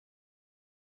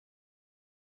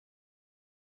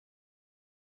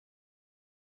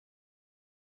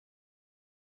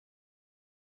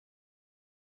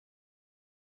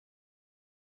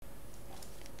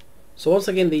So once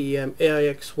again, the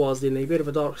AIX was in a bit of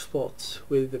a dark spot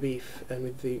with the beef and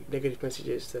with the negative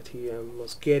messages that he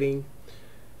was getting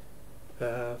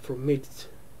from mid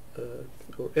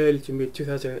or early to mid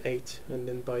 2008, and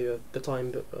then by the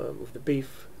time of the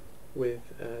beef with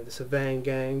the Savang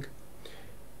gang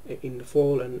in the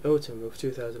fall and autumn of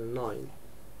 2009,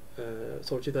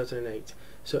 sorry, 2008.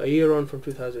 So a year on from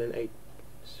 2008,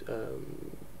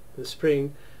 the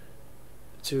spring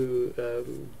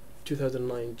to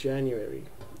 2009 January,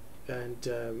 and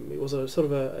it was a sort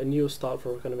of a new start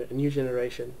for kind of a new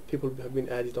generation. People have been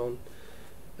added on,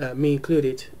 me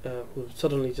included, who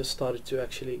suddenly just started to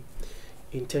actually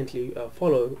intently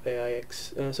follow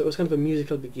AIX. So it was kind of a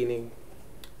musical beginning,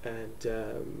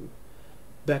 and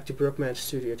back to Brockman's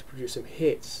studio to produce some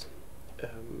hits.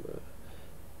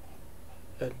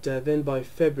 And then by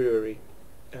February,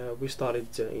 we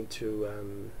started into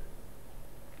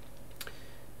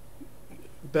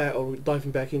diving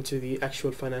back into the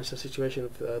actual financial situation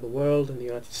of the world and the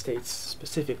United States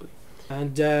specifically.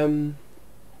 And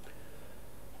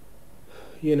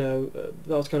you know,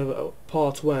 that was kind of a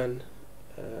part one,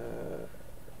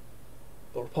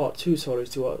 or part two, sorry,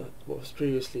 to what was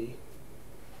previously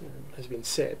has been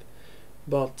said.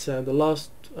 But the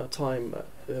last time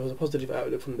there was a positive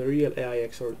outlook from the real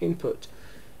AIX or input,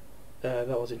 that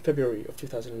was in February of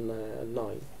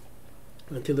 2009,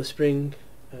 until the spring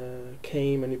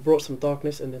came, and it brought some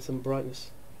darkness and then some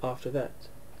brightness after that.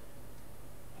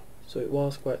 So it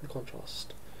was quite the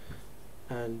contrast,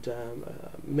 and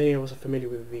many of us are familiar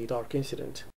with the dark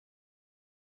incident.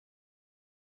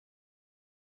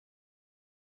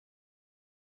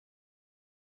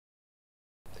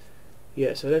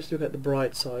 Yeah, so let's look at the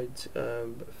bright side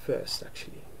first,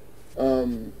 actually.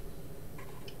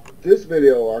 This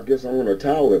video, I guess I'm going to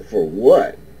title it For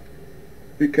What?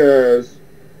 Because,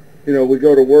 you know, we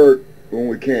go to work when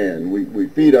we can. We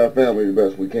feed our family the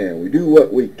best we can. We do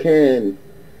what we can,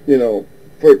 you know,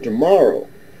 for tomorrow.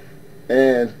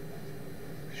 And,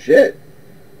 shit,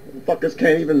 fuckers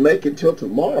can't even make it till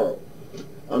tomorrow.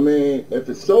 I mean, if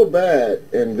it's so bad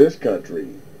in this country,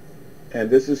 and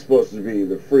this is supposed to be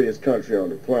the freest country on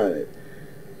the planet,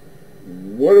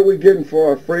 what are we getting for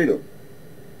our freedom?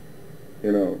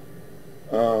 You know,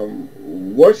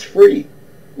 what's free?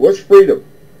 What's freedom?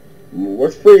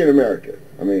 What's free in America?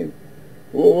 I mean,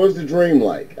 what was the dream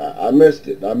like? I missed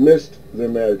it. I missed the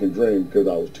American dream because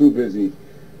I was too busy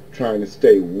trying to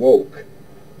stay woke.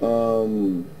 I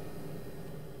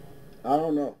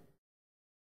don't know.